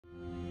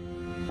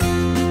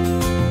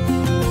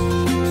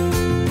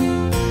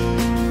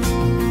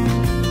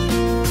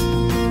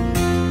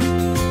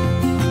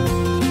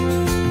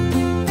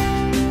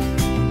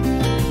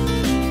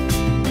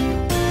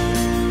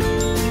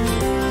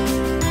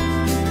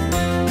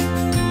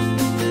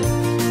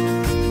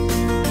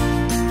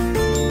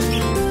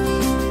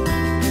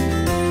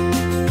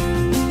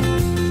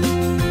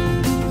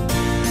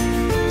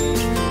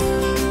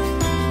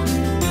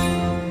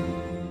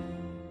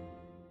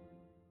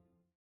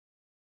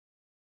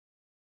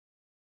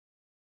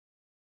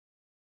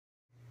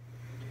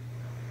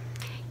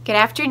Good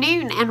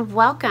afternoon and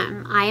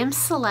welcome. I am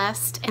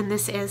Celeste and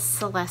this is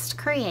Celeste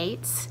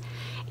Creates,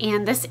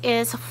 and this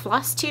is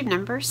FlossTube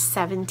number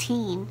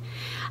 17.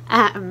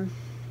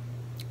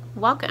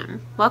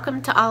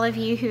 Welcome to all of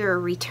you who are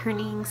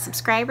returning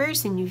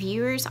subscribers and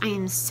viewers. I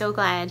am so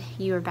glad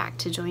you are back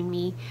to join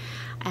me.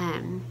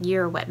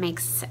 You're what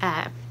makes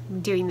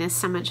doing this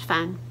so much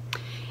fun.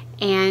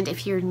 And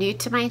if you're new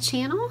to my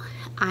channel,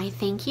 I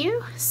thank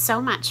you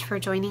so much for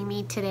joining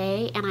me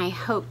today, and I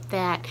hope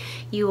that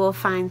you will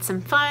find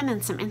some fun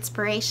and some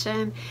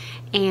inspiration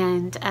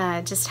and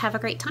just have a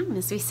great time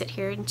as we sit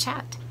here and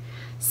chat.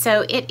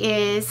 So it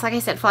is, like I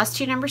said,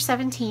 FlossTube number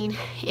 17.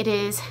 It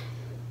is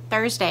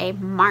Thursday,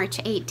 March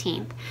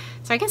 18th.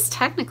 So I guess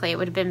technically it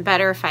would have been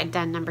better if I'd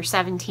done number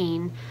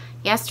 17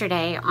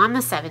 yesterday on the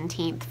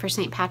 17th for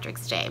St.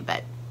 Patrick's Day,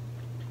 but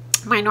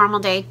my normal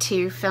day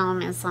to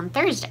film is on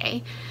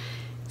Thursday.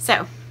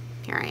 So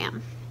here I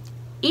am.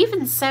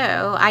 Even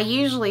so, I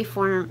usually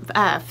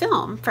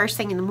film first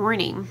thing in the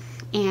morning,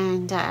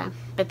 and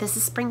but this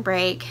is spring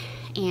break,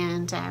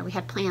 and we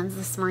had plans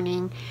this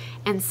morning,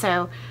 and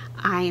so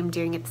I am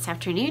doing it this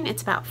afternoon.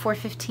 It's about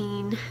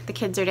 4:15. The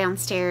kids are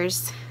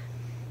downstairs,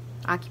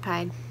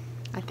 occupied,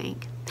 I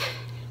think,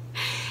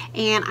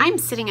 and I'm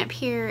sitting up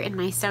here in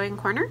my sewing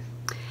corner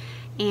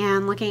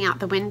and looking out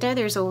the window.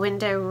 There's a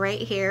window right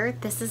here.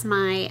 This is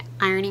my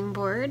ironing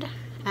board.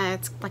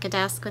 It's like a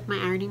desk with my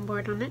ironing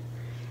board on it.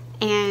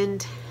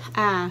 And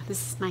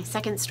this is my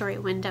second story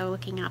window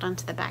looking out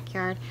onto the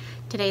backyard.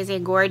 Today's a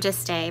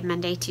gorgeous day.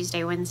 Monday,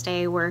 Tuesday,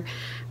 Wednesday were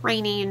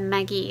rainy and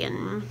muggy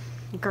and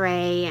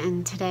gray,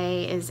 and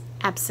today is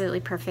absolutely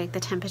perfect. The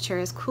temperature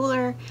is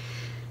cooler.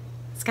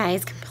 Sky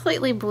is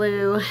completely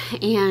blue,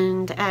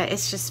 and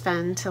it's just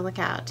fun to look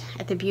out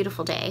at the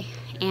beautiful day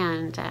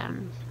and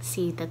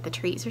see that the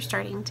trees are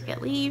starting to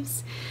get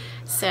leaves.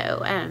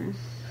 So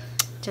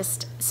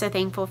just so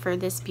thankful for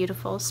this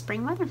beautiful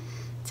spring weather.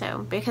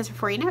 So because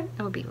before you know it,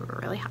 it will be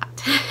really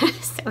hot.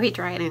 So we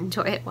try and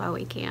enjoy it while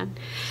we can.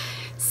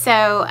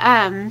 So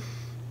I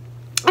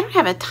don't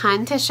have a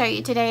ton to show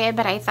you today,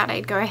 but I thought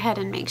I'd go ahead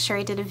and make sure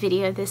I did a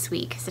video this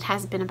week, because it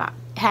has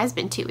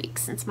been 2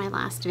 weeks since my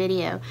last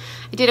video.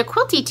 I did a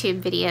QuiltyTube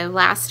video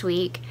last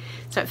week,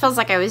 so it feels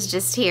like I was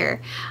just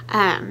here.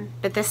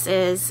 But this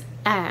is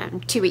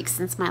 2 weeks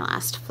since my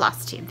last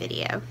FlossTube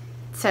video.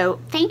 So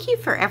thank you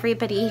for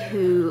everybody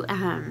who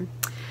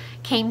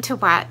came to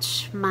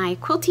watch my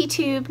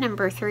QuiltyTube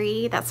number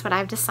 3. That's what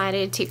I've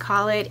decided to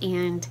call it.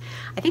 And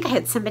I think I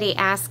had somebody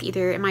ask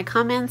either in my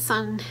comments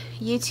on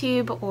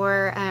YouTube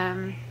or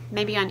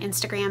maybe on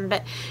Instagram,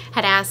 but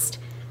had asked,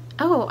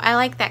 oh, I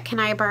like that, can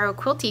I borrow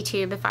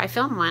QuiltyTube if I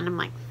film one? I'm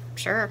like,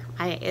 sure.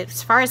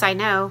 As far as I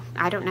know,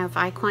 I don't know if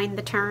I coined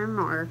the term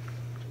or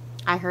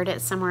I heard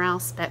it somewhere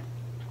else, but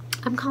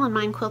I'm calling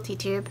mine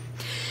QuiltyTube.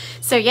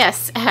 So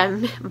yes,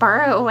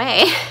 borrow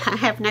away. I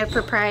have no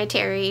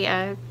proprietary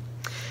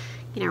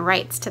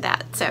rights to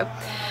that. So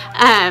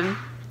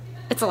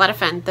it's a lot of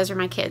fun. Those are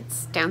my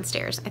kids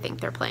downstairs. I think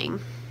they're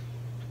playing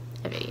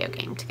a video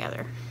game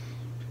together,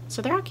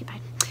 so they're occupied.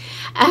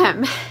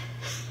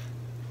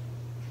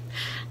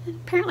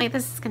 Apparently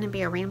this is going to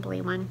be a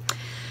rambly one.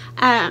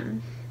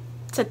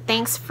 So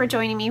thanks for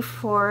joining me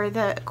for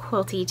the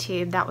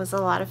QuiltyTube. That was a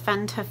lot of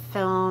fun to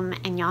film,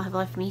 and y'all have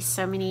left me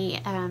so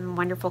many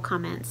wonderful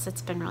comments.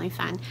 It's been really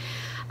fun.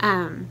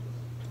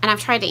 And I've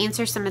tried to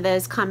answer some of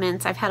those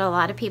comments. I've had a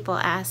lot of people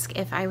ask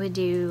if I would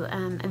do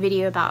a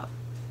video about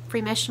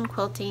free motion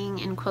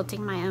quilting and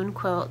quilting my own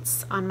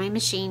quilts on my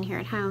machine here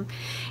at home.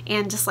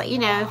 And just let you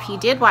know, if you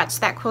did watch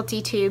that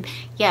QuiltyTube,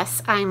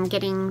 yes, I'm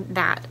getting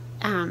that.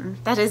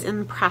 That is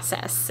in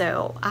process.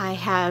 So I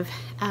have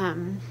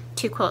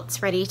 2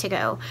 quilts ready to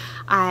go.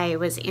 I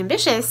was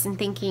ambitious and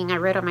thinking, I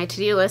wrote on my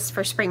to-do list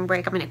for spring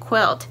break, I'm going to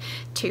quilt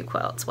 2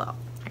 quilts. Well,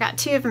 I got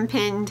 2 of them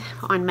pinned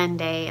on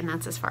Monday, and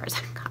that's as far as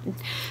I've gotten.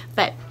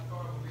 But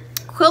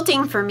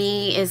quilting for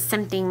me is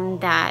something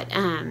that,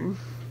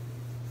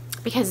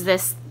 because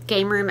this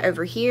game room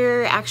over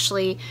here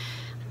actually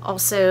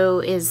also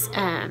is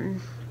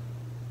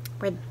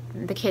where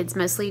the kids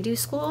mostly do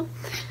school,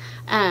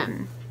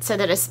 so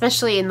that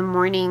especially in the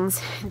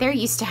mornings, they're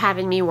used to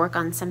having me work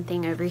on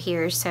something over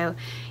here. So,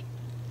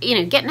 you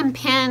know, getting them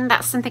pinned,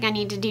 that's something I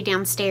need to do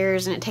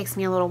downstairs, and it takes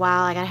me a little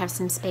while. I gotta have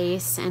some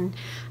space, and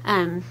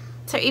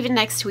so even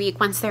next week,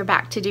 once they're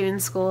back to doing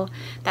school,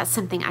 that's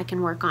something I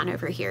can work on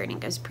over here, and it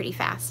goes pretty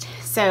fast.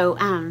 So,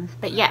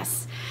 but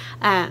yes,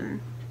 a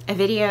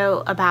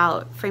video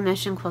about free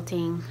motion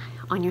quilting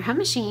on your home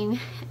machine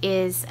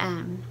is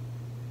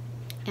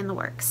in the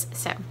works.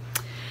 So,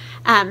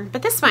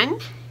 but this one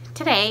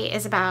today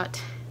is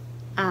about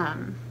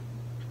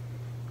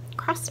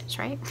cross stitch,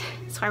 right?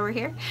 That's why we're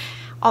here.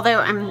 Although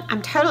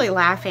I'm totally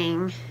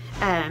laughing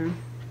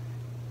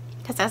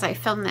because as I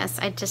film this,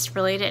 I just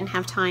really didn't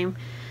have time.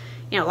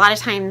 You know, a lot of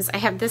times I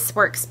have this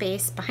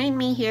workspace behind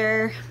me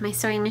here, my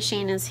sewing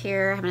machine is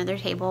here, I have another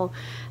table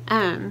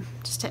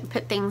just to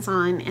put things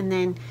on, and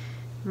then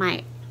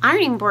my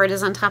ironing board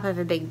is on top of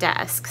a big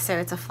desk, so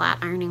it's a flat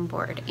ironing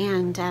board,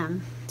 and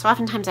so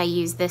oftentimes I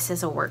use this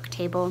as a work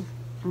table.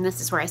 And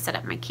this is where I set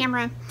up my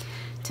camera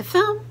to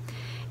film.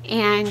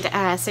 And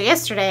so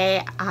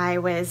yesterday I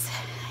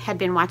had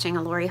been watching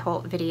a Lori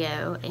Holt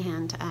video,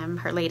 and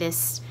her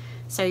latest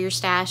Sew Your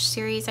Stash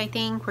series, I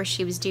think, where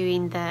she was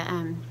doing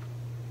the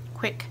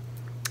quick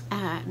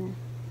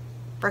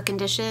broken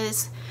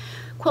dishes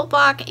quilt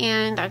block,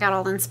 and I got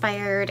all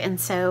inspired, and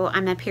so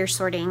I'm up here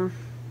sorting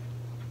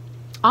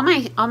all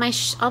my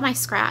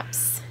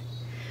scraps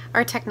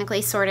are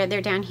technically sorted.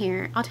 They're down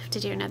here. I'll have to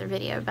do another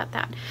video about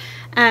that.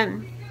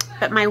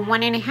 But my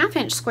 1.5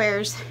 inch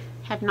squares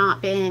have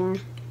not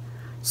been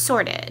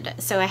sorted.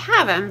 So I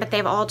have them, but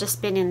they've all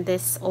just been in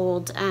this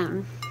old,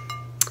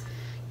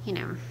 you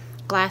know,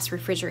 glass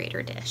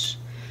refrigerator dish.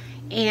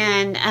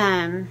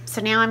 And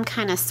so now I'm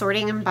kind of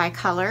sorting them by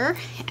color.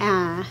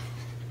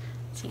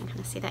 So you can kind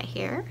of see that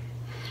here.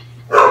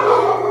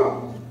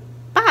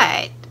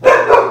 But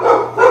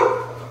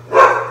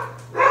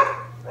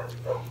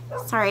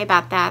sorry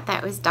about that.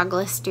 That was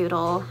Douglas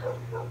Doodle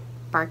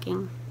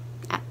barking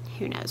at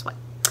who knows what.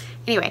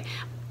 Anyway,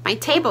 my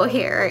table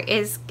here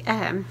is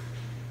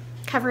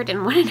covered in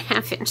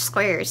 1.5 inch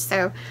squares,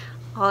 so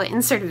I'll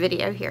insert a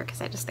video here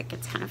because I just think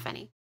it's kind of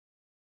funny.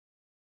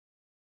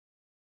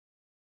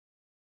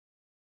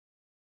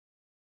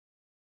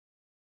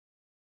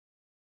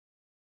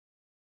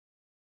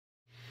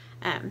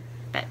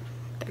 But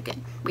they're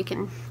good. We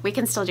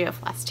can still do a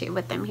floss tube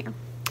with them here.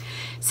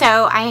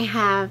 So I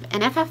have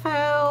an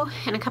FFO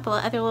and a couple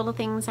of other little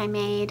things I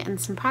made, and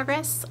some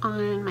progress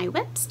on my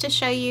whips to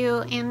show you,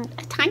 and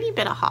a tiny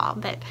bit of haul,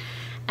 but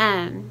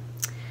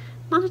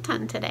not a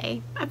ton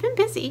today. I've been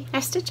busy.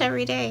 I stitch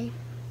every day.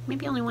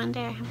 Maybe only one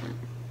day I haven't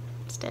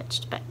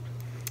stitched, but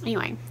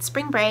anyway,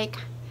 spring break.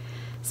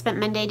 Spent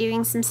Monday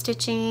doing some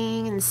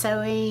stitching and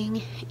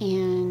sewing,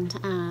 and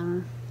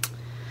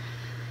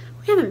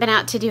we haven't been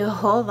out to do a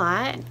whole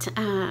lot,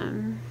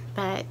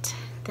 but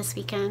this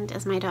weekend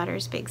is my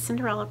daughter's big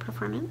Cinderella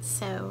performance,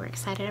 so we're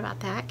excited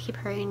about that. Keep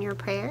her in your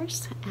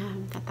prayers,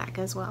 that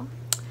goes well.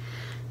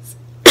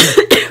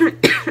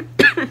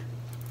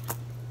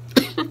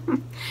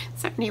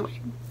 So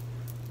anyway,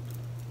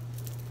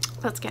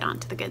 let's get on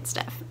to the good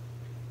stuff.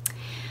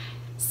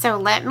 So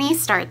let me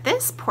start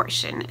this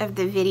portion of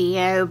the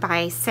video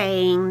by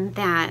saying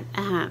that,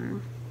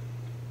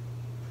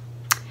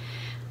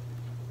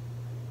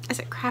 is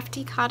it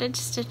Crafty Cottage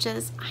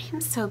Stitches? I am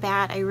so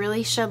bad. I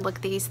really should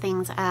look these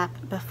things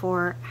up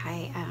before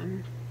I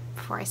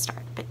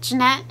start. But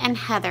Jeanette and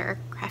Heather,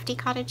 Crafty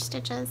Cottage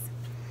Stitches.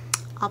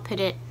 I'll put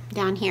it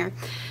down here.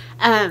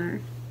 I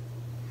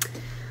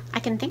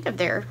can think of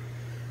their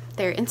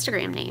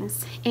Instagram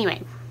names.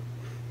 Anyway,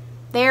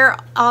 they're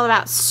all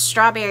about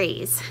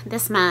strawberries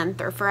this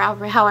month, or for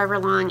however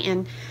long,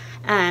 and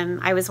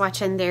I was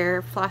watching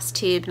their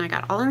FlossTube and I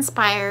got all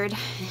inspired.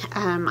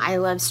 I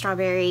love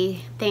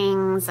strawberry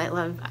things. I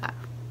love,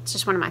 it's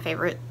just one of my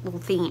favorite little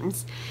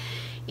themes.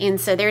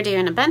 And so they're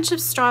doing a bunch of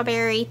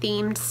strawberry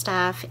themed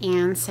stuff,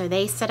 and so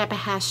they set up a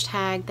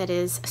hashtag that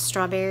is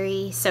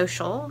strawberry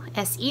social,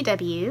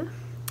 SEW,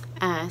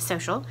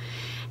 social,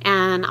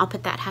 and I'll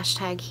put that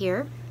hashtag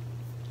here.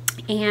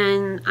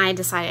 And I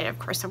decided, of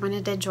course, I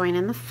wanted to join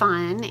in the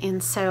fun,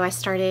 and so I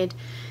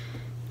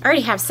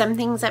already have some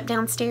things up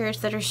downstairs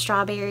that are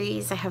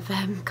strawberries. I have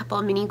a couple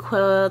of mini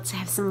quilts. I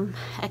have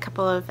a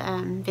couple of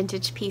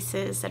vintage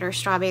pieces that are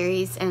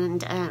strawberries,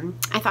 and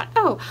I thought,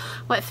 oh,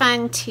 what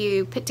fun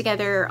to put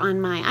together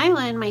on my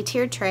island my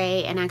tiered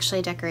tray and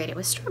actually decorate it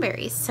with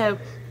strawberries. So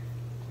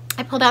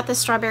I pulled out the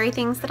strawberry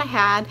things that I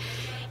had,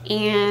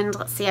 and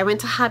let's see, I went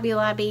to Hobby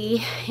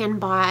Lobby and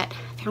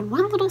found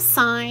one little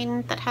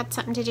sign that had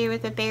something to do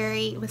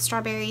with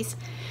strawberries,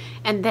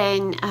 and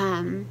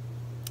then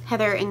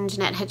Heather and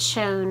Jeanette had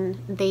shown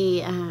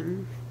the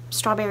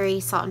strawberry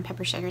salt and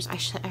pepper shakers. I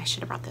should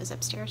have brought those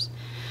upstairs.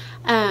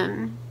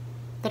 That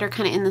are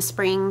kind of in the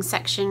spring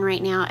section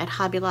right now at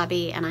Hobby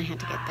Lobby, and I had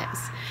to get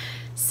those.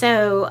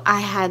 So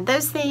I had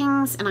those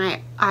things, and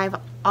I've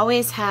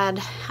always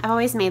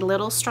made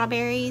little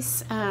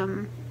strawberries,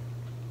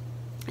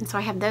 and so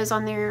I have those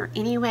on there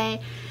anyway.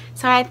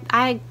 So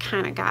I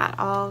kind of got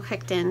all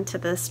hooked into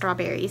the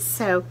strawberries.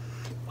 So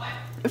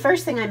the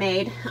first thing I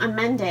made on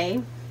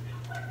Monday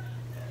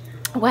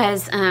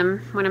was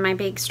one of my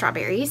big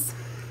strawberries.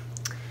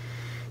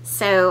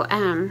 So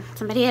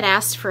somebody had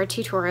asked for a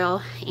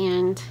tutorial,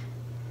 and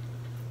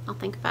I'll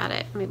think about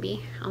it.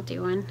 Maybe I'll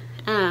do one.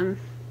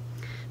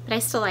 But I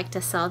still like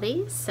to sell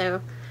these,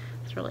 so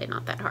it's really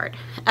not that hard.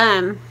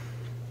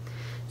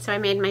 So I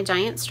made my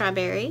giant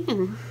strawberry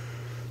and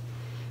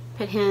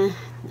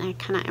I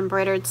kind of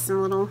embroidered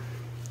some little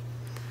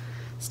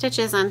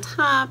stitches on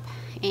top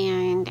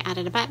and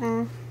added a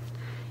button.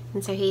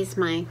 And so he's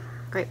my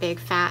great big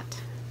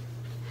fat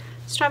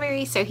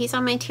strawberry. So he's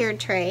on my tiered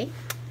tray.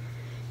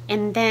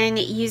 And then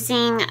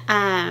using,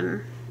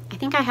 I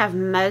think I have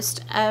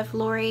most of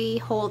Lori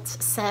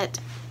Holt's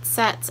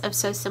sets of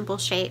So Simple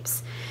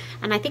shapes.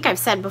 And I think I've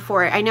said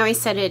before, I know I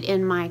said it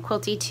in my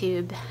Quilty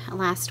Tube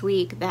last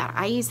week, that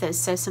I use those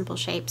So Simple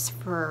shapes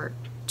for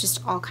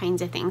just all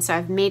kinds of things. So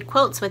I've made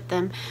quilts with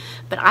them,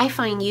 but I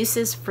find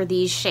uses for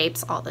these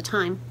shapes all the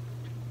time.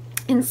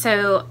 And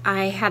so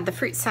I had the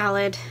fruit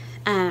salad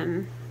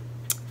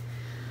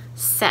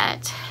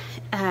set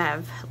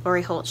of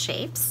Lori Holt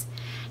shapes.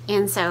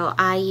 And so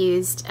I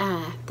used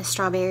the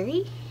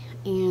strawberry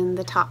and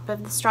the top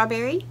of the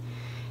strawberry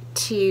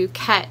to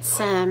cut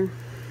some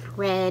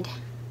red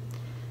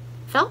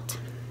felt.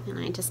 And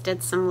I just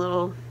did some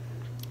little,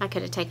 I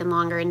could have taken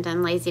longer and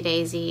done Lazy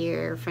Daisy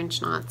or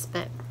French knots,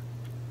 but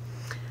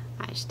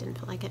I just didn't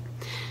feel like it.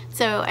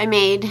 So I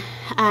made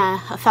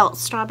a felt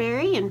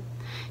strawberry and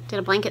did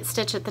a blanket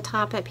stitch at the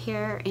top up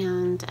here,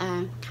 and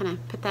kind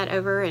of put that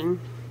over and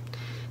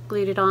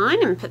glued it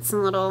on and put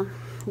some little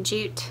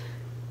jute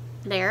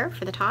there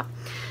for the top.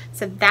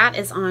 So that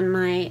is on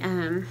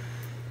my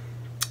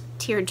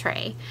tiered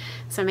tray.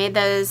 So I made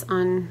those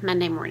on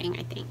Monday morning,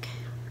 I think.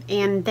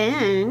 And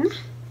then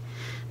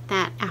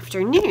that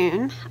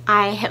afternoon,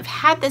 I have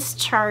had this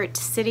chart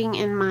sitting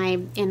in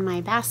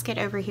my basket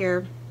over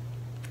here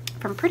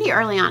from pretty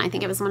early on. I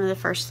think it was one of the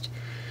first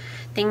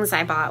things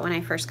I bought when I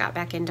first got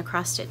back into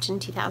cross stitch in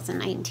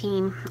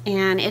 2019,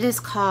 and it is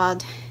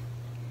called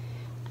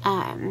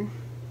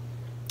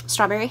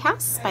Strawberry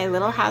House by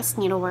Little House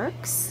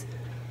Needleworks.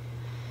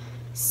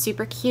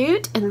 Super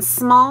cute and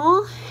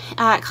small.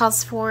 It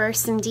calls for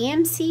some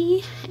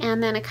DMC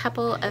and then a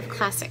couple of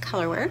classic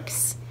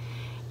colorworks.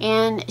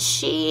 And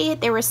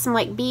there were some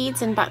like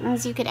beads and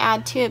buttons you could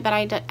add to it, but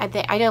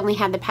I only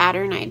had the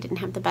pattern. I didn't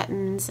have the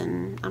buttons,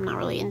 and I'm not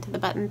really into the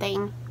button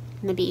thing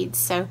and the beads.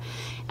 So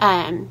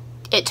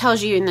it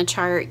tells you in the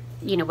chart,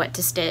 you know, what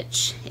to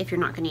stitch if you're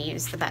not going to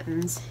use the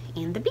buttons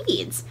and the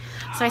beads.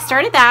 So I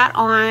started that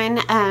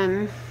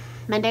on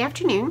Monday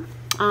afternoon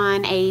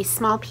on a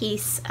small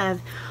piece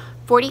of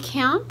 40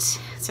 count.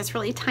 So it's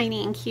really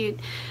tiny and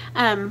cute.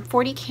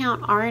 40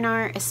 count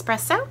R&R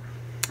espresso.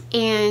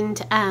 And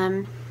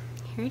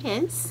here it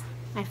is.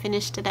 I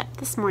finished it up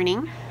this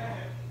morning.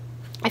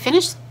 I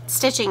finished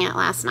stitching it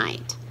last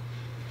night.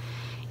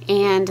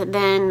 And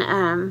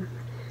then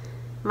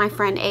my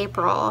friend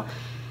April,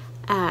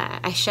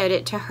 I showed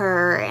it to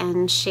her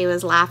and she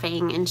was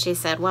laughing, and she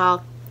said,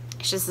 well,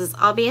 she says,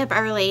 I'll be up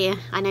early.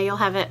 I know you'll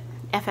have it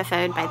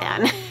FFO'd by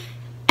then.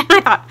 And I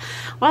thought,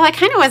 well, I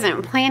kind of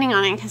wasn't planning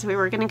on it because we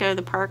were going to go to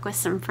the park with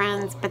some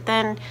friends. But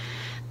then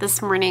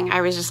this morning I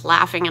was just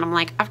laughing, and I'm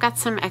like, I've got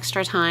some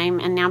extra time,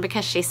 and now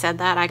because she said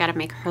that, I got to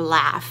make her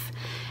laugh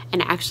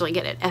and actually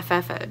get it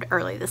FFO'd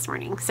early this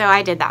morning. So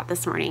I did that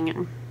this morning.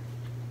 And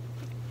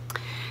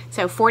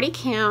so 40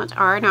 count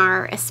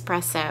R&R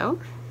espresso.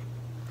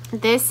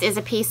 This is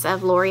a piece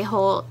of Lori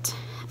Holt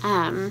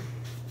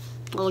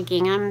little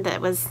gingham that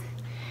was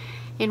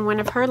in one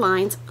of her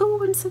lines.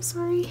 Oh, I'm so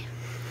sorry.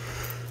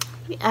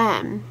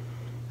 That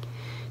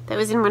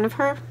was in one of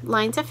her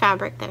lines of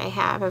fabric that I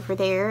have over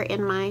there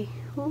in my,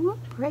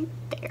 right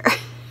there.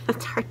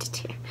 It's hard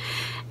to do,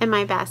 in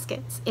my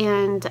baskets.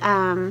 And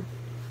so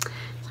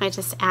I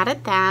just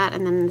added that,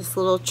 and then this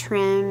little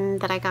trim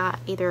that I got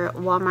either at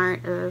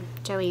Walmart or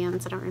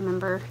Joann's, I don't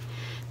remember.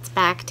 It's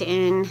backed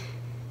in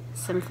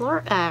some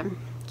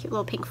cute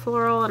little pink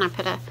floral, and I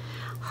put a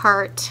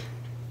heart.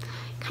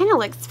 Kind of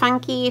looks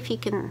funky if you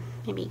can,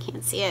 maybe you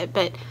can't see it,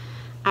 but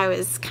I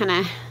was kind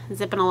of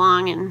zipping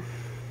along and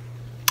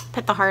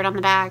put the heart on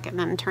the back and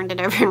then turned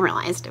it over and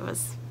realized it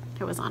was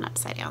on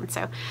upside down.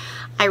 So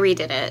I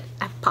redid it.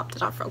 I popped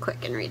it off real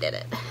quick and redid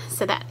it.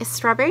 So that is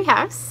Strawberry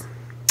House.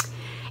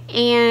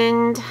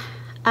 And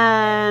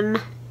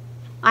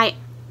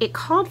it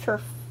called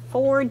for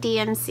 4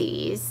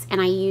 DMCs,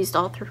 and I used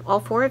all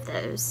 4 of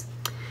those.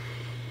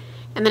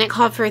 And then it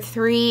called for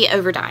 3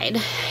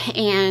 overdyed,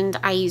 and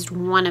I used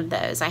 1 of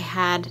those. I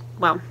had,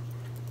 well,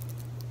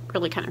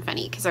 really kind of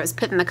funny because I was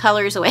putting the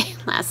colors away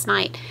last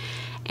night,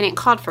 and it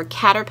called for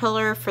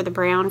caterpillar for the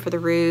brown for the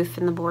roof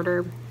and the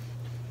border.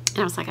 And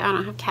I was like, I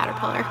don't have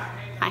caterpillar.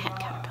 I had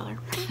caterpillar.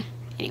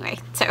 Anyway,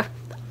 so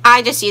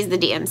I just used the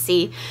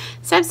DMC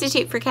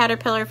substitute for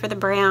caterpillar for the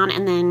brown,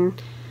 and then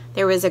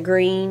there was a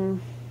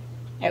green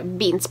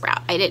bean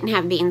sprout. I didn't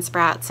have bean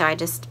sprout, so I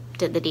just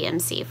did the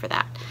DMC for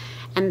that.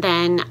 And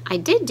then I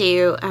did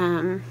do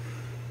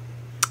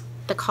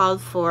the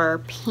called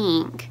for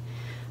pink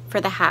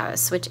for the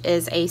house, which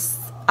is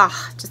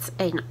just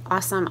an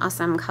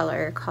awesome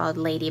color called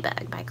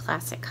Ladybug by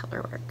Classic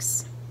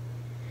Colorworks.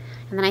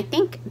 And then I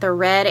think the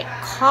red, it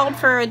called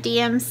for a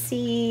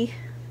DMC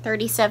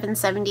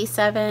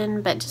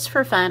 3777, but just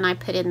for fun I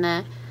put in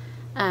the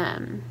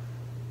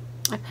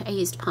I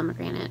used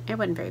pomegranate. It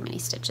wasn't very many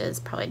stitches,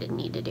 probably didn't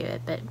need to do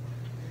it, but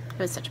it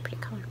was such a pretty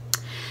color.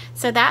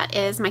 So that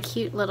is my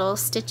cute little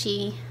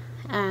stitchy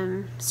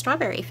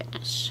strawberry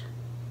finish.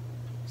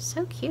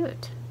 So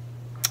cute.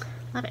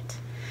 Love it.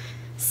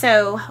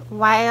 So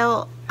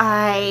while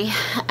I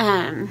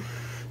don't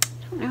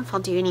know if I'll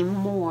do any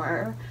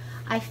more,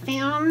 I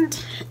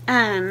found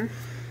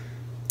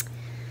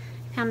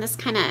this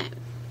kind of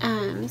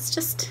it's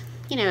just,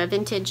 you know, a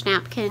vintage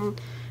napkin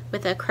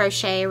with a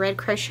red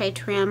crochet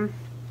trim.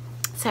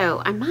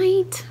 So I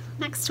might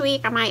next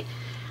week I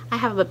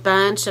have a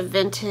bunch of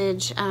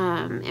vintage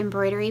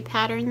embroidery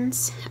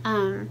patterns,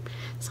 so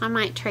I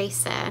might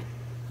trace a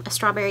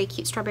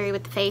cute strawberry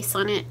with the face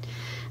on it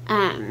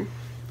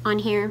on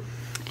here,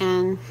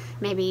 and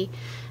maybe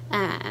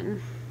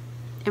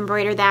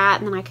embroider that,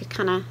 and then I could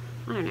kind of,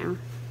 I don't know,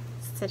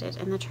 sit it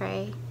in the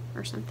tray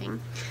or something.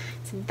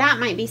 So that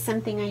might be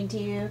something I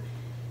do.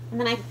 And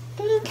then I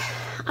think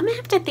I'm gonna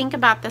have to think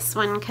about this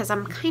one because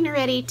I'm kind of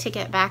ready to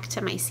get back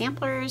to my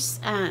samplers.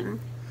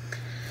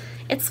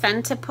 It's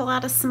fun to pull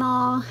out a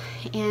small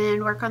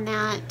and work on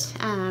that,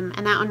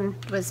 and that one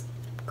was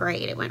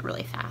great. It went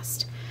really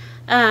fast.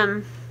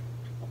 But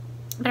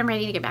I'm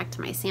ready to get back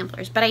to my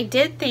samplers. But I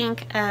did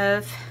think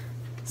of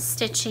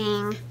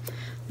stitching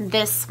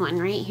this one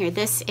right here.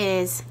 This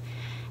is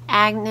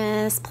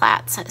Agnes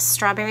Platt's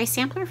strawberry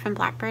sampler from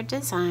Blackbird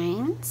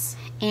Designs,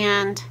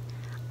 and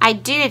I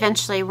do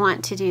eventually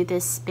want to do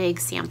this big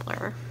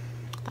sampler.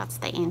 That's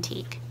the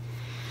antique.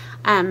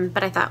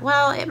 But I thought,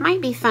 well, it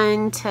might be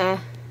fun to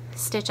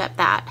stitch up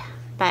that,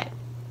 but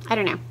I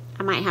don't know.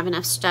 I might have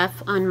enough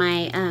stuff on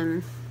my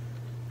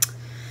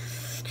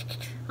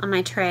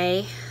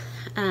tray.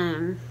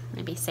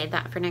 Maybe save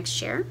that for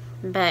next year.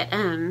 But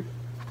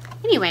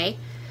anyway,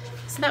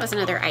 so that was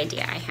another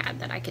idea I had,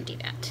 that I could do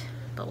that,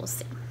 but we'll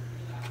see.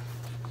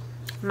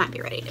 Might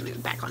be ready to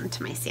move back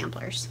onto my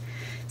samplers.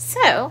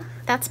 So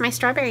that's my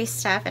strawberry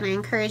stuff, and I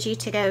encourage you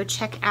to go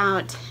check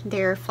out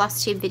their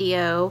FlossTube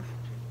video,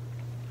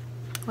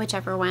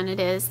 whichever one it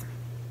is,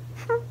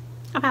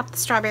 about the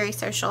strawberry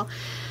social,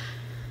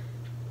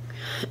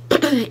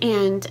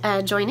 and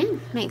join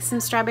in, make some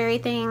strawberry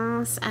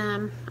things.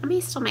 I may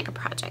still make a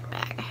project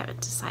bag. I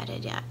haven't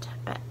decided yet,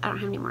 but I don't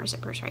have any more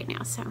zippers right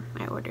now, so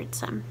I ordered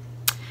some.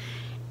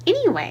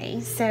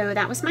 Anyway, so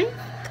that was my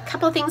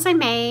couple of things I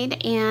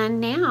made, and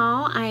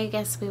now I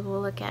guess we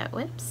will look at,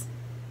 whoops.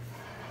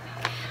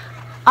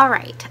 All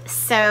right,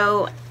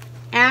 so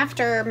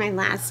after my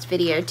last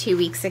video 2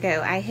 weeks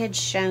ago, I had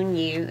shown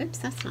you, oops,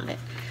 that's not it.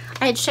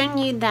 I had shown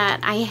you that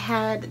I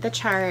had the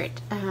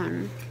chart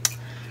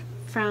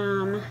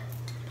from,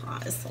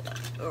 pause, hold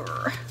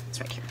on, it's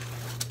right here.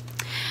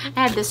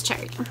 I had this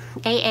chart,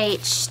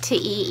 AH to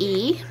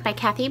EE by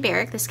Kathy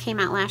Barrick. This came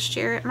out last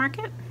year at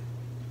Market,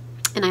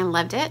 and I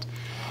loved it.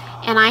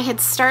 And I had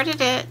started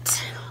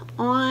it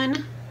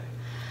on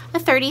a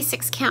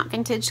 36 count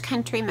vintage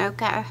country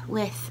mocha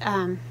with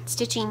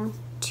stitching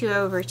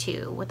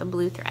 2/2 with a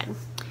blue thread.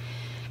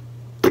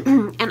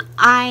 And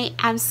I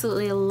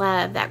absolutely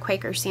love that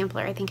Quaker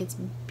sampler. I think it's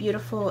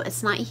beautiful.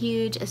 It's not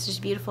huge, it's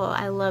just beautiful.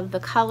 I love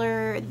the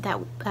color that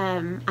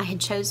I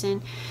had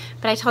chosen.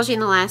 But I told you in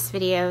the last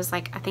video, I was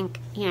like, I think,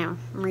 you know,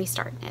 I'm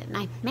restarting it. And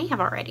I may have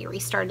already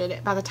restarted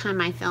it by the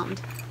time I filmed.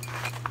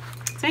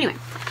 So anyway,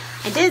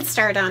 I did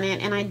start on it,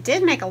 and I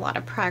did make a lot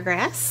of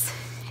progress,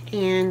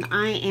 and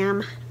I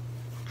am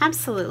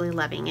absolutely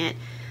loving it.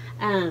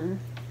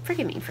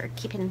 Forgive me for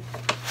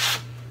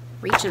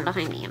reaching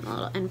behind me. I'm a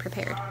little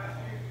unprepared.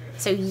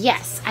 So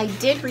yes, I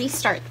did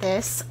restart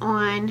this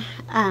on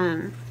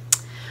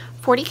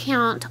 40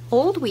 count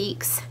Old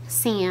Weeks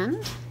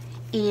sand,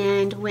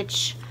 and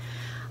which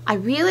I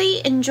really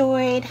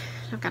enjoyed.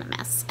 I've got a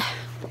mess.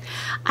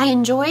 I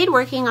enjoyed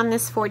working on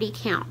this 40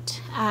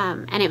 count,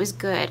 and it was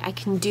good. I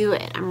can do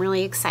it. I'm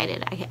really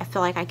excited. I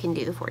feel like I can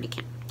do the 40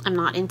 count. I'm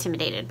not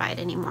intimidated by it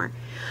anymore.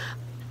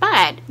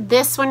 But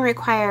this one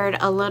required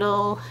a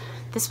little,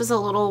 this was a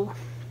little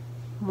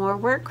more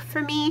work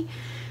for me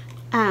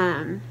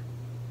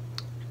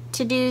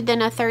to do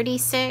than a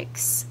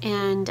 36,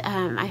 and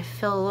I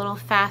feel a little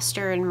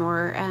faster and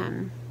more,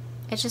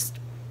 it's just,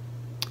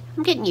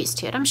 I'm getting used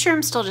to it. I'm sure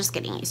I'm still just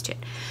getting used to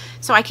it.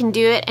 So I can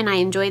do it, and I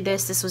enjoyed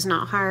this. This was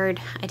not hard.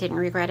 I didn't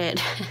regret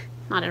it.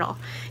 Not at all.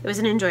 It was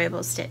an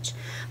enjoyable stitch.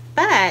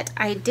 But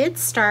I did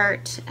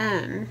start,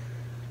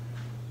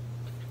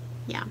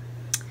 yeah.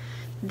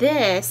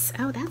 This,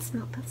 oh, that's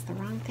the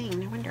wrong thing.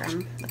 No wonder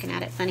I'm looking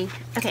at it funny.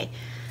 Okay,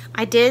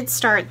 I did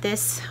start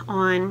this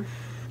on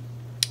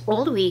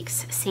Old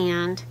Weeks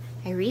sand.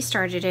 I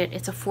restarted it.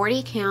 It's a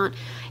 40 count,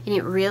 and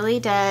it really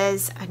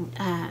does,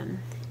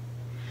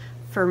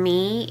 for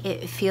me,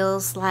 it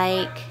feels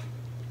like,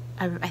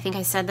 I think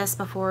I said this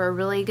before, a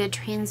really good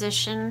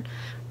transition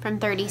from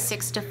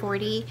 36 to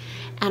 40,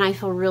 and I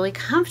feel really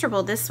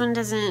comfortable. This one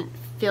doesn't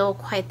feel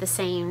quite the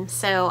same.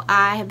 So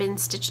I have been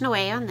stitching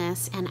away on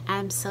this and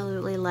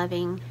absolutely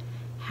loving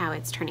how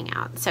it's turning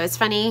out. So it's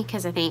funny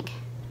because I think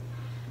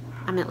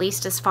I'm at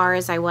least as far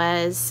as I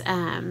was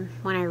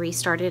when I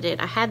restarted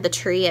it. I had the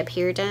tree up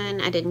here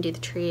done. I didn't do the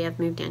tree. I've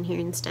moved down here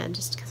instead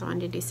just because I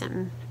wanted to do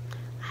something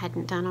I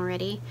hadn't done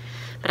already.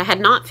 But I had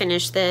not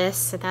finished this,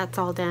 so that's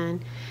all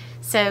done.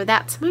 So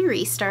that's my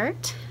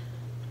restart.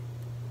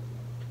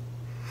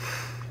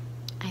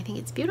 I think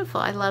it's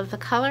beautiful. I love the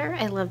color.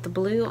 I love the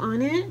blue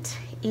on it.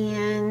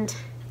 And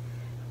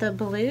the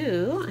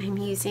blue I'm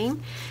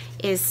using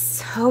is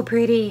so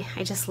pretty.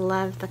 I just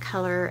love the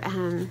color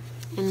and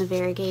the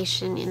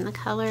variegation in the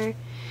color.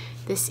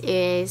 This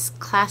is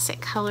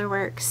Classic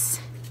Colorworks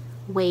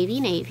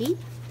Wavy Navy.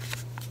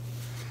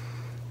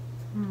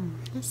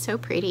 That's so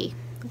pretty.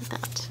 Look at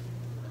that.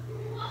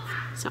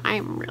 So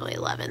I'm really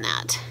loving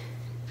that.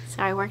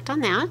 So I worked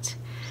on that.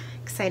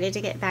 Excited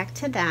to get back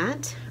to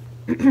that.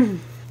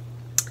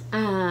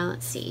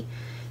 Let's see.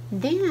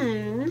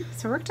 then,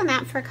 so I worked on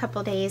that for a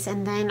couple days,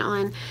 and then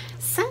on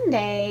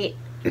Sunday,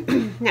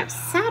 no,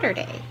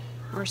 Saturday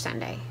or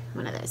Sunday,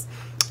 one of those,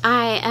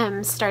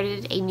 I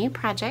started a new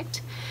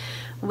project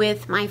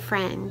with my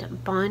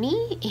friend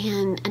Bonnie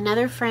and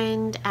another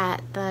friend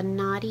at the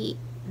naughty,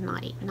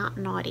 not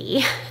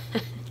naughty,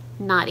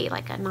 naughty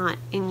like a knot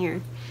in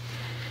your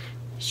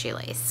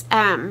shoelace,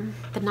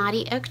 the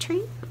Naughty Oak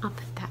Tree. I'll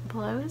put that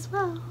below as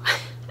well.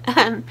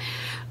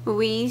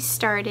 We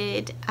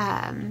started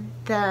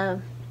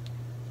the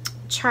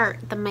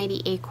chart, the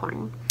Mighty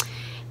Acorn,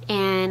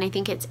 and I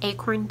think it's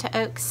Acorn to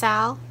Oak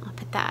Sal. I'll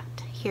put that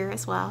here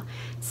as well.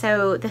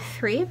 So the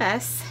three of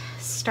us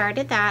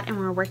started that, and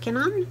we're working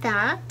on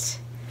that.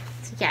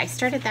 So yeah, I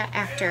started that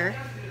after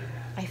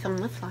I filmed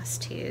the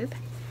FlossTube,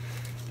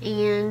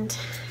 and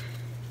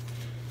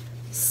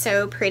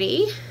so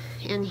pretty.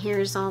 And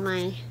here's all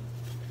my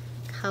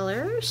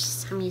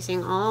colors. I'm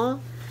using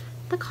all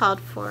the called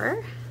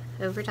for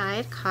over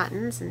dyed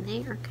cottons, and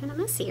they are kind of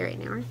messy right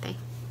now, aren't they?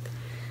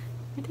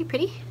 Aren't they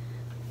pretty?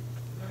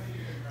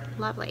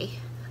 Lovely.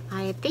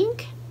 I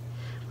think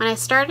when I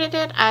started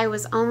it, I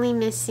was only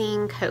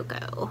missing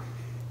cocoa,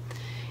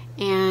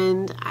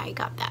 and I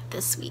got that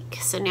this week.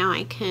 So now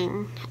I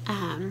can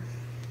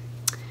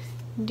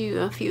do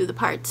a few of the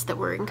parts that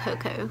were in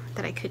cocoa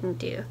that I couldn't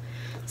do.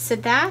 So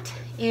that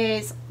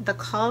is the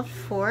called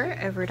for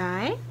over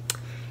dye,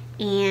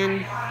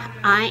 and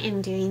I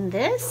am doing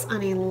this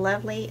on a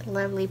lovely,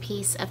 lovely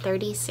piece of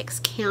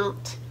 36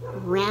 count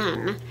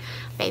Ren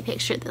by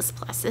Picture This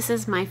Plus. This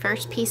is my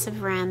first piece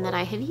of Ren that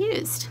I have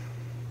used,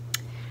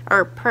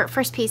 or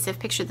first piece of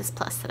Picture This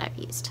Plus that I've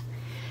used,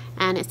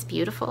 and it's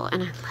beautiful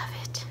and I love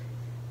it.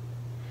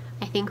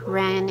 I think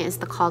Ren is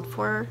the called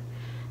for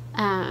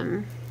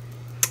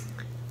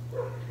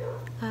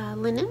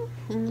linen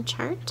in the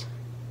chart.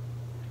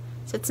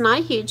 So it's not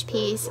a huge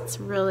piece, it's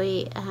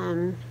really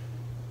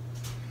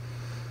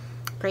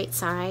great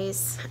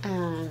size.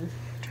 I'm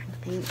trying to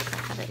think,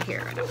 I have it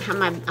here. I don't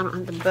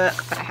have the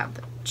book, but I have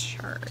the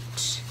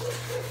chart.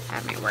 I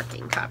have my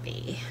working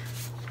copy.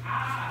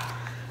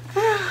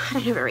 I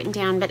don't have it written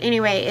down, but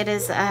anyway, it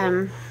is,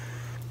 oh,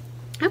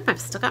 I've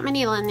still got my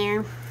needle in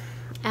there.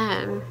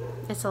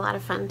 It's a lot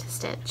of fun to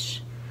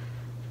stitch.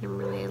 I'm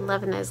really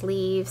loving those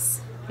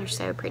leaves. They're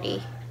so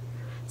pretty.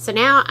 So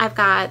now I've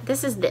got,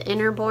 this is the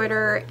inner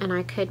border, and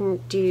I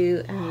couldn't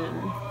do,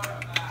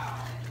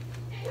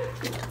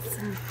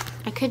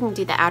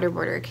 the outer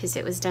border because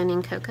it was done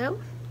in cocoa.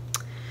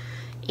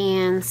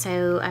 And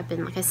so I've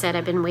been, like I said,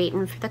 I've been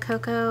waiting for the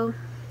cocoa.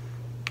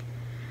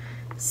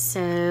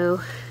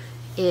 So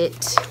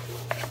it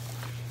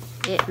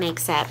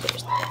makes up,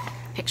 there's the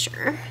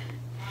picture.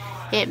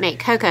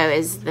 Cocoa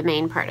is the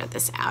main part of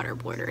this outer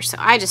border. So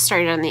I just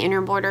started on the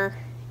inner border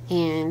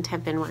and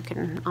have been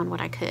working on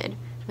what I could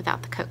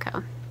without the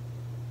cocoa.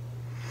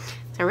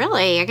 So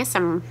really, I guess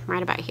I'm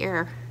right about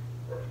here.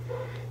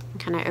 I'm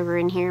kind of over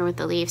in here with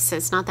the leaves, so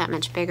it's not that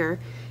much bigger.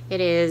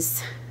 It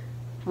is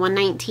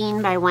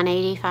 119 by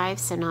 185,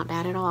 so not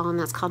bad at all, and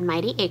that's called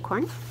Mighty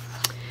Acorn.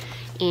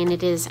 And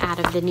it is out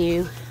of the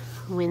new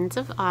Winds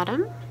of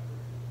Autumn.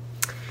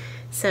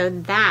 So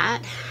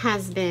that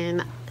has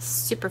been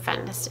super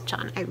fun to stitch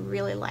on. I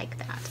really like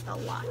that a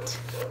lot.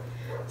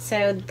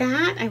 So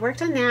that, I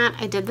worked on that.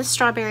 I did the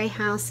strawberry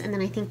house, and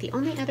then I think the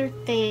only other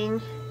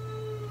thing,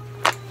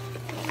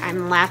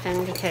 I'm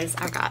laughing because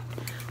I've got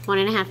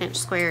 1.5 inch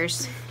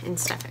squares and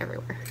stuff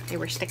everywhere. They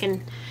were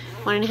sticking,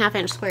 1.5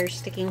 inch squares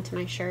sticking to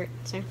my shirt.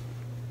 So,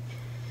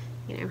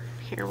 you know,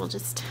 here we'll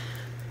just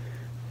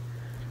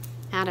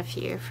add a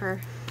few for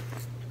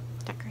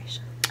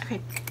decoration.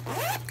 Okay.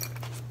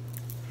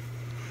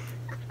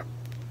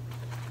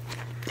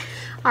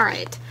 All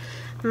right,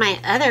 my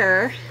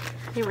other,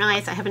 I didn't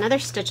realize I have another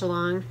stitch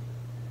along,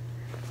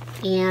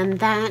 and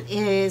that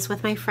is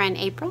with my friend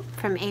April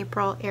from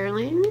April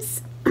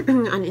Heirlooms on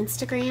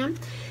Instagram,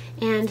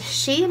 and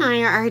she and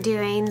I are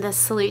doing the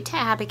Salute to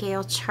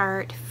Abigail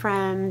chart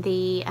from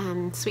the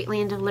Sweet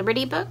Land of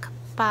Liberty book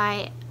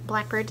by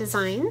Blackbird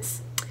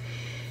Designs.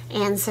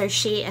 And so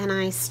she and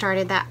I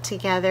started that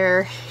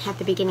together at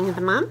the beginning of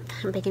the month,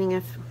 beginning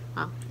of,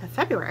 well, of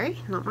February,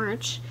 not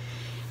March.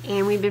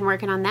 And we've been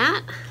working on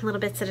that little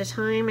bits at a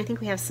time. I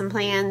think we have some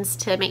plans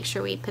to make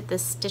sure we put the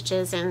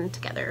stitches in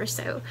together.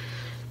 So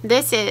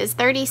this is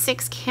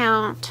 36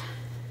 count.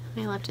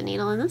 I left a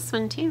needle in this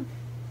one too.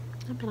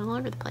 I've been all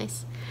over the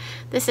place.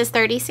 This is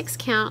 36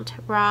 count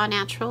raw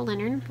natural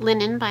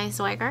linen by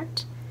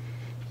Zweigart.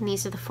 And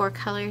these are the 4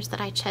 colors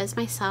that I chose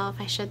myself.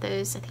 I showed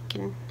those, I think,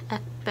 in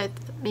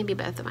maybe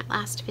both of my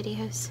last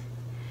videos.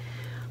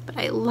 But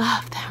I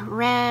love that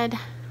red.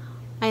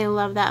 I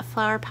love that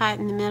flower pot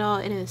in the middle.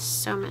 It is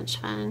so much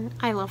fun.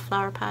 I love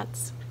flower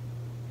pots.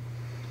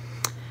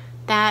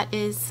 That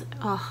is,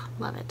 oh,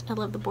 love it. I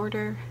love the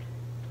border.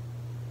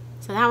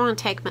 So that won't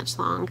take much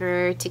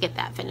longer to get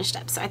that finished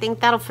up. So I think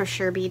that'll for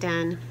sure be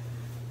done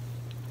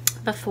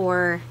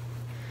before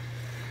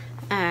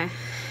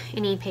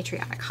any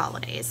patriotic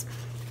holidays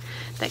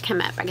that come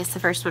up. I guess the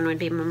first one would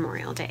be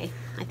Memorial Day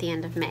at the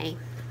end of May.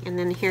 And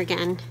then here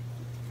again,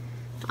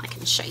 I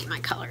can show you my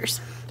colors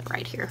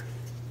right here.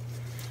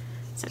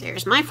 So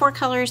there's my 4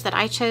 colors that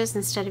I chose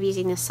instead of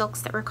using the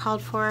silks that were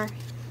called for.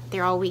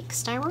 They're all weak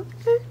dye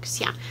works.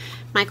 Yeah.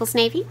 Michael's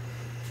Navy,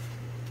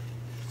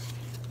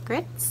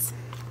 Grits,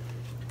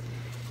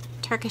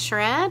 Turkish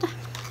Red,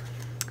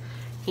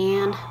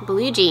 and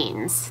Blue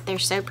Jeans. They're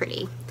so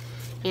pretty.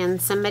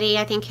 And somebody,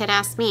 I think, had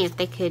asked me if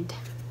they could,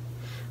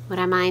 would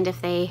I mind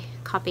if they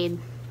copied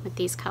with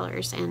these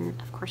colors,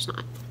 and of course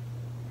not.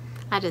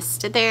 I just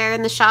stood there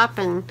in the shop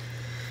and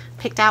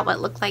picked out what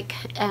looked like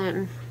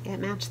it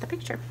matched the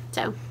picture.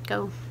 So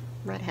go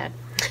right ahead.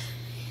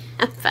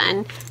 Have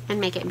fun and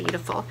make it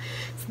beautiful.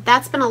 So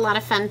that's been a lot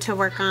of fun to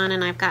work on,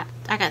 and I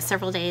got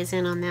several days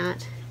in on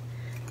that.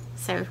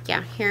 So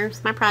yeah,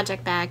 here's my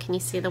project bag. Can you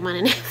see the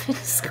 1.5 inch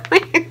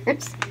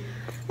squares?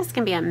 This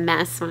can be a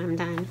mess when I'm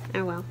done.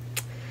 Oh well.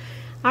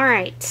 All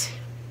right.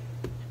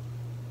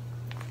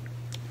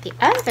 The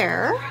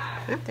other,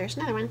 oh, there's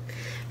another one.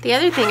 The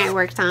other thing I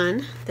worked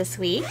on this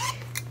week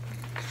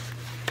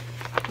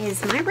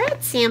is my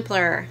red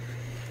sampler.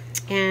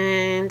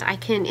 And I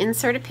can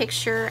insert a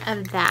picture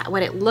of that,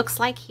 what it looks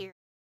like here.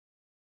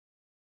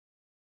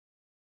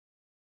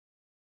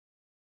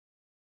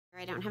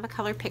 I don't have a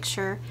color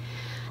picture.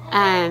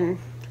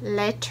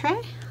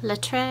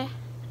 Lettre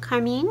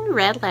Carmine,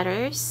 red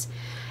letters.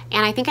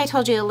 And I think I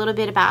told you a little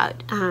bit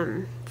about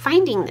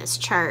finding this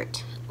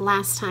chart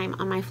last time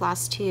on my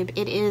FlossTube.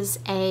 It is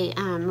a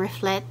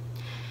reflet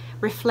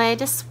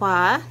de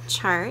soie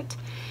chart.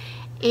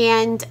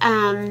 And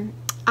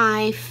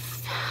I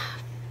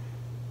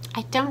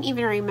don't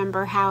even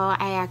remember how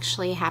I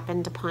actually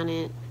happened upon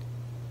it.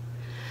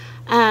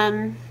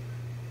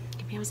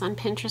 Maybe I was on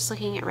Pinterest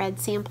looking at red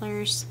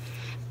samplers,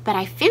 but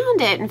I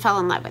found it and fell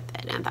in love with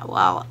it. And I thought,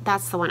 well,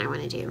 that's the one I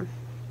want to do.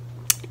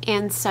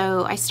 And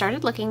so I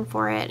started looking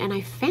for it, and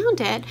I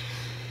found it.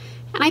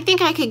 And I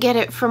think I could get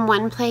it from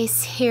one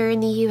place here in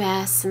the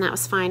US, and that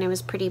was fine. I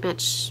was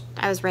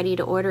ready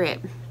to order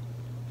it.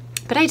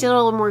 But I did a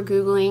little more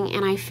Googling,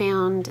 and I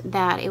found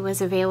that it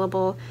was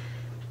available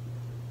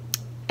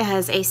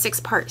as a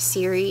 6-part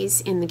series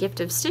in the Gift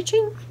of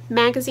Stitching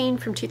magazine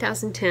from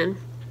 2010.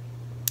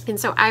 And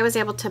so I was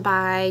able to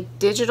buy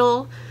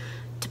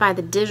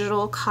the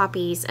digital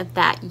copies of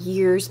that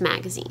year's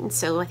magazine.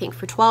 So I think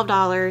for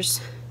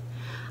 $12,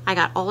 I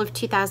got all of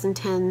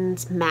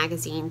 2010's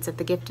magazines of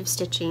the Gift of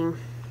Stitching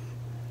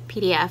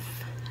PDF.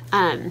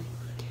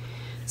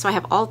 So I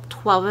have all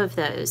 12 of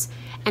those.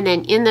 And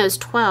then in those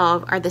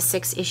 12 are the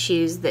 6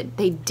 issues that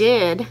they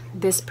did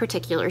this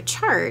particular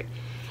chart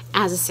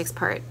as a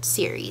 6-part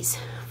series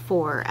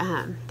for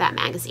that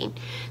magazine.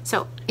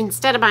 So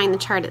instead of buying the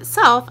chart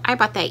itself, I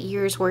bought that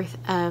year's worth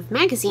of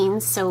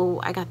magazines. So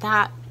I got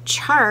that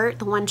chart,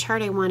 the one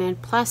chart I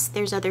wanted, plus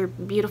there's other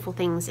beautiful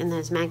things in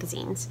those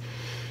magazines.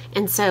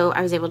 And so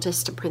I was able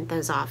just to print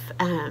those off.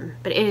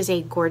 But it is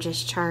a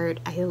gorgeous chart.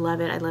 I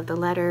love it. I love the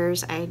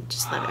letters. I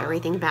just love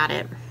everything about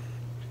it.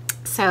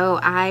 So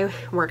I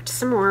worked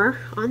some more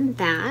on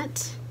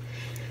that.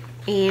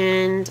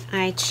 And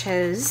I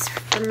chose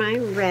for my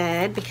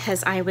red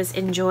because I was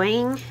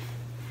enjoying,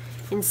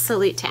 in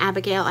salute to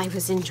Abigail, I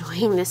was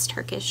enjoying this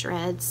Turkish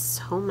red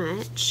so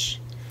much.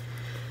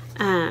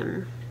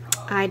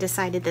 I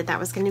decided that that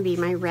was going to be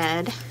my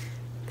red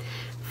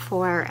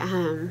for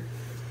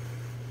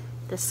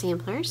the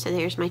sampler. So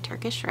there's my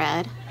Turkish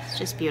red. It's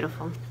just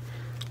beautiful.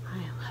 I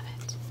love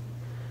it.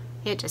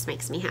 It just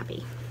makes me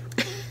happy.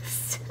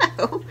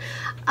 So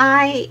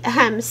I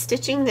am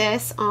stitching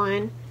this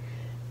on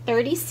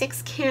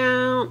 36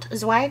 count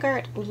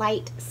Zweigart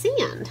Light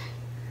Sand,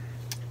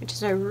 which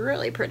is a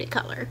really pretty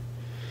color.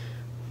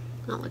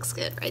 That looks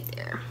good right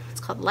there.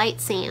 It's called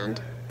Light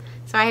Sand.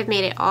 So I have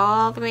made it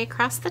all the way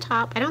across the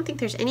top. I don't think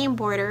there's any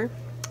border.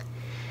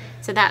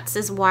 So that's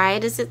as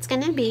wide as it's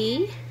going to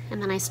be.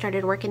 And then I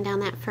started working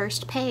down that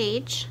first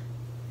page.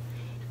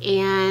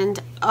 And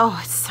oh,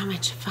 it's so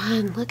much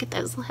fun. Look at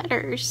those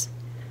letters.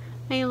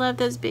 I love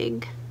those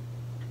big,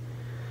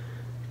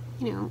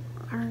 you know,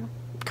 or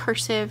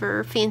cursive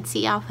or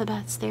fancy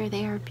alphabets there.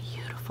 They are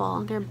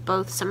beautiful. They're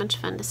both so much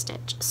fun to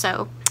stitch.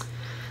 So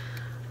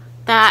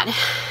that,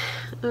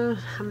 I'm going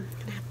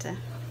to have to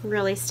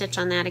really stitch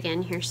on that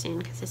again here soon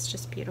because it's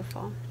just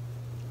beautiful.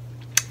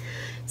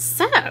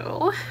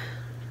 So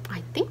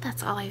I think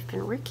that's all I've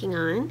been working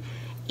on.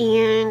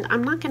 And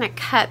I'm not going to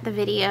cut the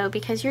video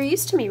because you're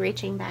used to me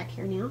reaching back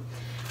here now.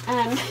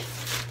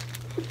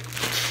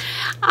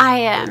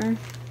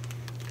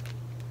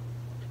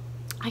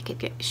 I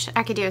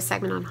could do a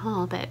segment on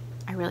haul, but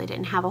I really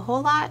didn't have a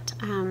whole lot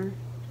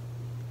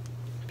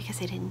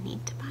because I didn't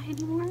need to buy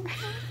anymore.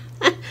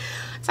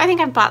 So I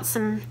think I've bought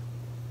some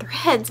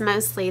threads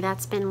mostly.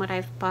 That's been what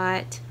I've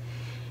bought.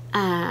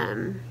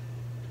 And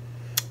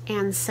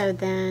so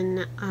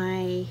then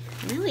I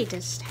really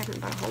just haven't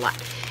bought a whole lot.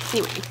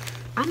 Anyway,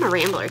 I'm a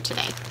rambler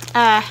today.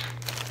 I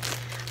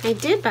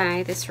did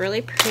buy this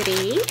really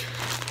pretty,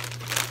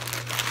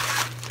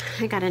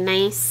 I got a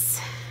nice,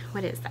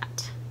 what is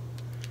that?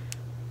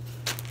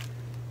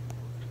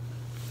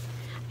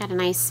 Got a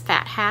nice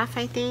fat half,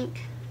 I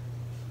think.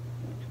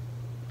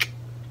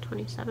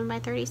 27 by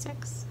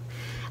 36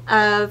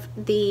 of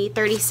the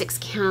 36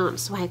 count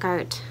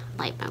Swagart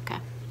Light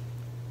Mocha.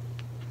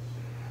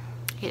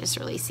 You just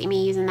really see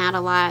me using that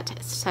a lot.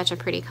 It's such a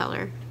pretty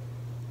color.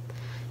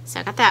 So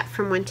I got that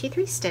from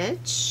 123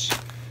 Stitch,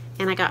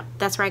 and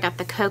that's where I got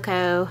the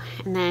cocoa,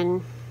 and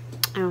then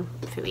oh,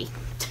 phooey.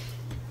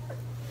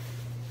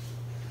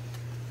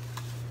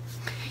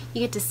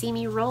 You get to see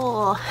me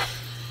roll.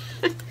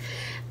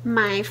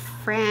 My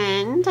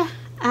friend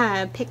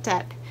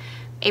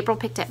April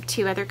picked up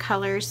 2 other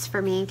colors for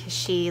me because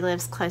she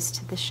lives close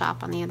to the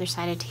shop on the other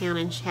side of town,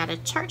 and she had a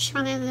chart she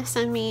wanted to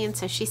send me, and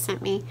so she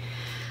sent me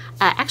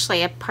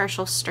actually a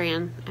partial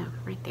strand, oh,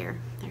 right there,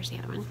 there's the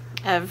other one,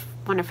 of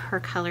one of her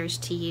colors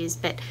to use,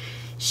 but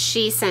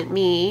she sent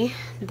me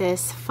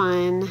this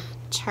fun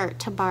chart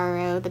to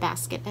borrow, the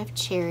Basket of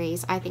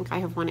Cherries. I think I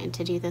have wanted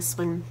to do this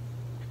one,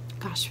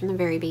 gosh, from the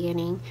very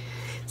beginning.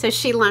 So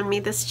she loaned me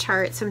this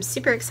chart, so I'm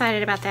super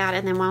excited about that.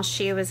 And then while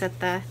she was at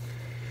the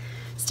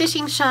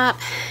stitching shop,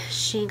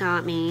 she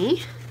got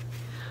me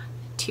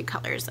 2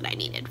 colors that I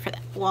needed for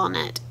that,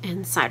 walnut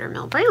and cider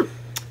mill brown.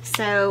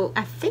 So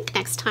I think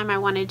next time I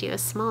want to do a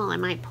small, I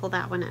might pull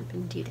that one up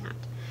and do that,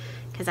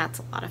 because that's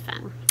a lot of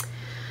fun.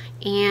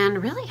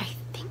 And really, I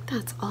think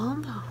that's all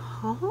the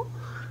haul.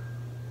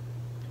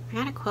 I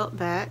got a quilt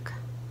book,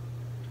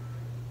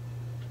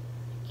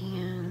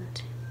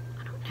 and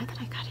I don't know that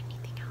I got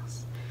anything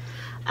else.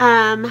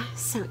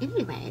 So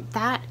anyway,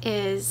 that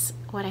is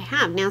what I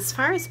have. Now, as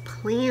far as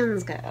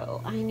plans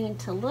go, I need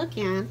to look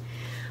in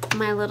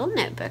my little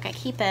notebook. I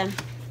keep a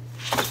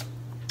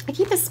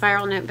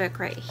spiral notebook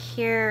right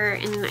here,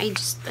 and I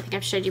think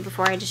I've showed you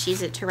before, I just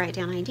use it to write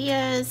down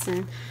ideas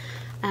and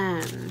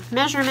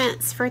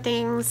measurements for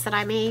things that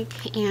I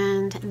make.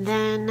 And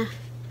then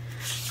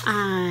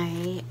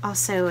I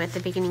also, at the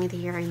beginning of the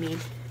year,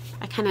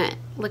 I kind of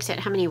looked at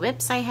how many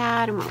whips I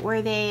had and what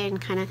were they, and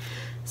kind of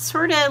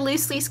sort of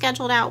loosely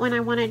scheduled out when I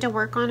wanted to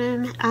work on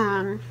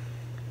them.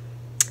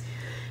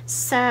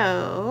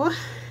 So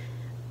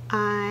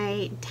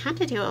I had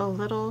to do a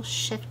little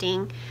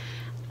shifting.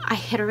 I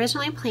had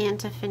originally planned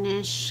to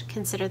finish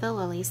Consider the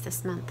Lilies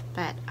this month,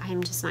 but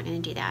I'm just not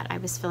going to do that. I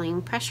was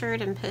feeling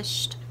pressured and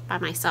pushed by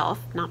myself,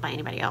 not by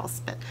anybody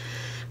else, but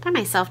by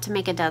myself, to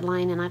make a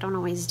deadline, and I don't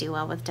always do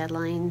well with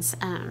deadlines.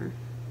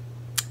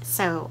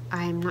 So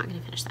I'm not going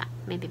to finish that.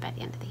 Maybe by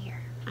the end of the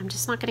year. I'm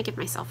just not going to give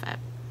myself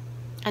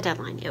a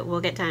deadline. It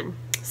will get done.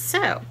 So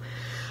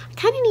I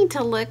kind of need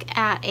to look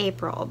at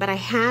April, but I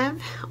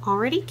have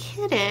already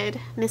kitted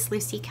Miss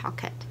Lucy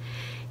Calcutt.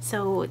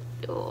 So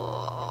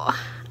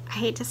I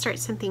hate to start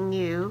something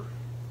new,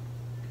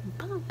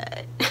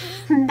 but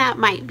that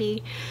might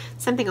be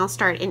something I'll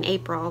start in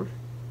April.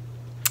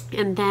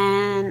 And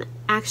then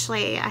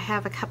actually I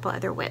have a couple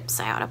other whips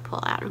I ought to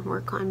pull out and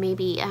work on.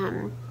 Maybe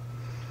Anne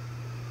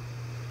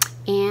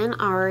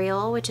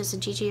Ariel, which is a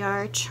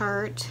GGR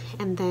chart,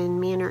 and then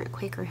Manor at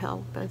Quaker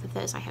Hill. Both of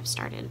those I have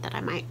started that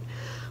I might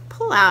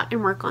pull out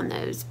and work on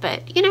those.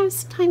 But you know,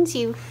 sometimes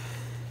you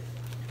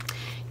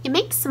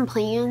make some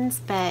plans,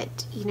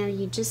 but you know,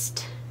 you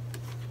just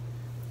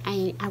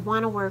I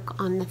want to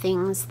work on the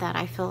things that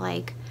I feel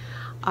like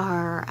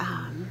are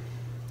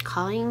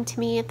calling to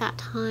me at that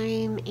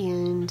time,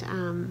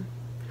 and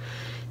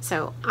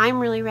so I'm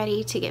really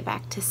ready to get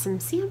back to some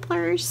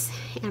samplers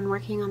and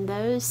working on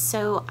those.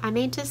 So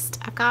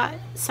I've got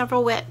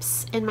several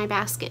whips in my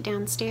basket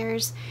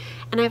downstairs,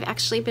 and I've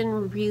actually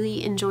been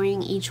really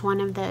enjoying each one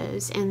of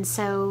those, and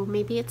so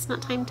maybe it's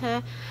not time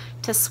to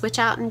switch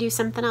out and do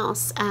something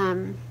else.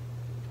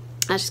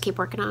 I'll just keep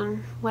working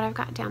on what I've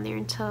got down there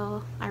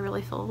until I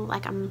really feel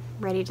like I'm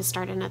ready to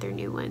start another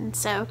new one.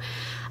 So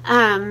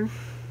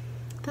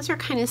those are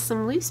kind of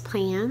some loose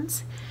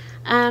plans.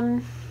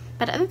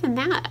 But other than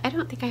that, I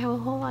don't think I have a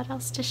whole lot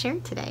else to share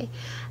today.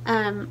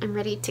 I'm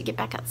ready to get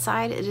back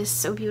outside. It is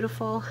so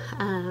beautiful.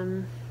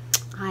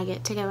 I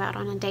get to go out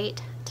on a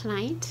date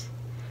tonight.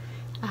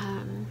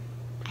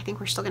 I think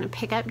we're still going to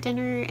pick up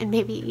dinner and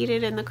maybe eat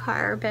it in the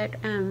car, but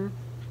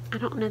I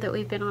don't know that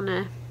we've been on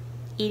a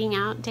eating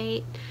out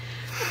date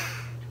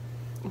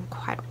in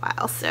quite a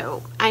while,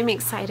 so I'm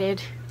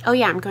excited. Oh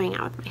yeah, I'm going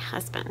out with my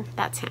husband.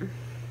 That's him.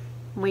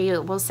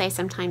 We'll say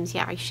sometimes,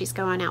 yeah, she's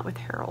going out with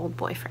her old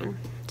boyfriend.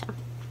 So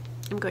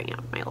I'm going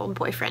out with my old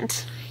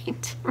boyfriend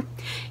tonight.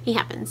 He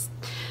happens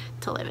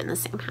to live in the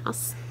same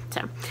house.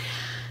 So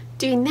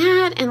doing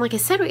that, and like I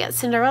said, we got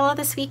Cinderella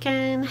this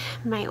weekend.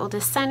 My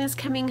oldest son is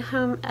coming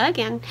home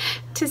again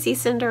to see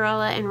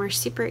Cinderella, and we're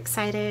super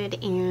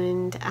excited,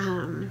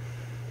 and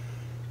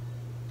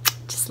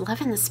just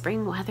loving the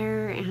spring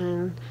weather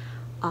and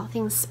all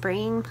things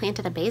spring.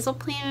 Planted a basil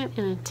plant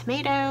and a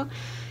tomato,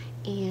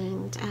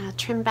 and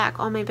trimmed back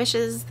all my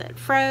bushes that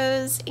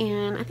froze,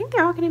 and I think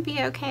they're all going to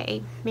be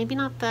okay. Maybe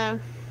not the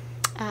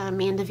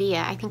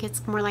mandevilla. I think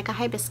it's more like a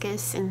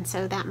hibiscus, and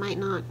so that might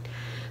not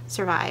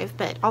survive,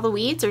 but all the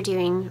weeds are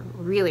doing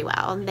really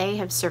well. They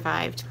have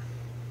survived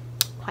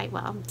quite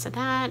well. So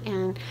that,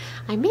 and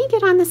I may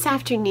get on this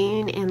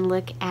afternoon and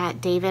look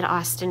at David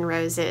Austin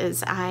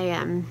roses.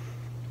 I've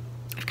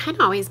kind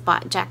of always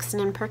bought Jackson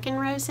and Perkin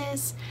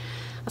roses,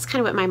 That's kind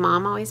of what my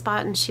mom always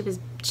bought, and she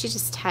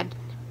just had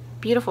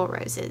beautiful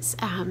roses.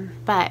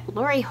 But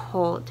Lori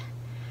Holt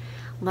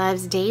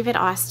loves David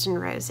Austin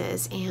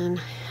roses,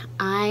 and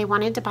I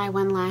wanted to buy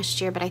one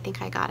last year, but I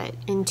think I got it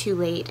in too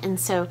late. And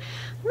so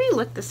let me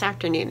look this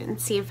afternoon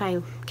and see if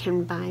I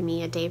can buy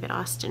me a David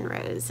Austin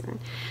rose and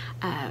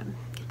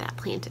get that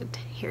planted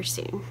here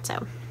soon.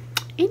 So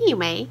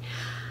anyway,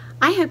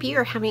 I hope you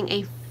are having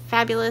a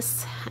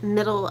fabulous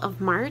middle of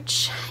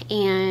March,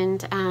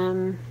 and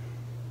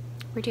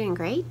we're doing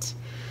great.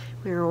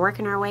 We're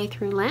working our way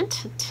through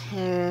Lent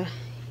to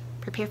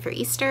prepare for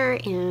Easter,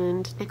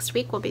 and next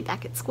week we'll be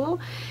back at school.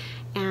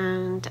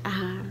 And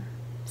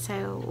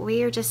so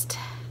we are just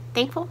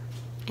thankful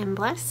and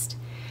blessed,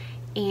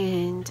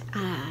 and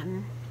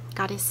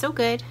God is so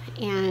good,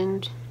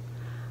 and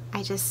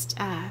I just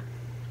I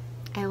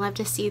love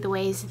to see the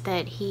ways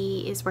that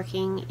He is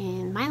working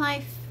in my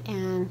life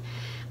and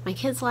my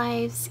kids'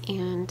 lives.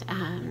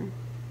 And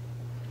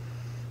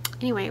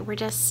anyway, we're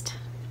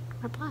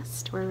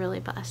blessed. We're really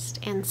blessed.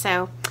 And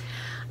so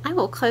I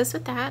will close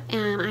with that,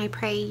 and I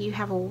pray you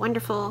have a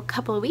wonderful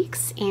couple of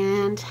weeks,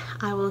 and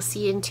I will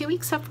see you in 2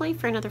 weeks hopefully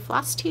for another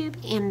FlossTube,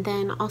 and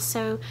then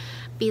also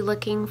be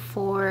looking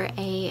for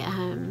a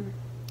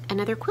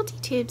another quilty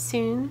tube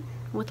soon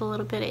with a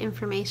little bit of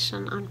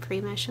information on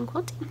free motion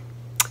quilting.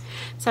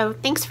 So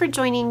thanks for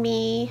joining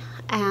me,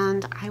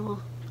 and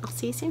I'll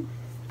see you soon.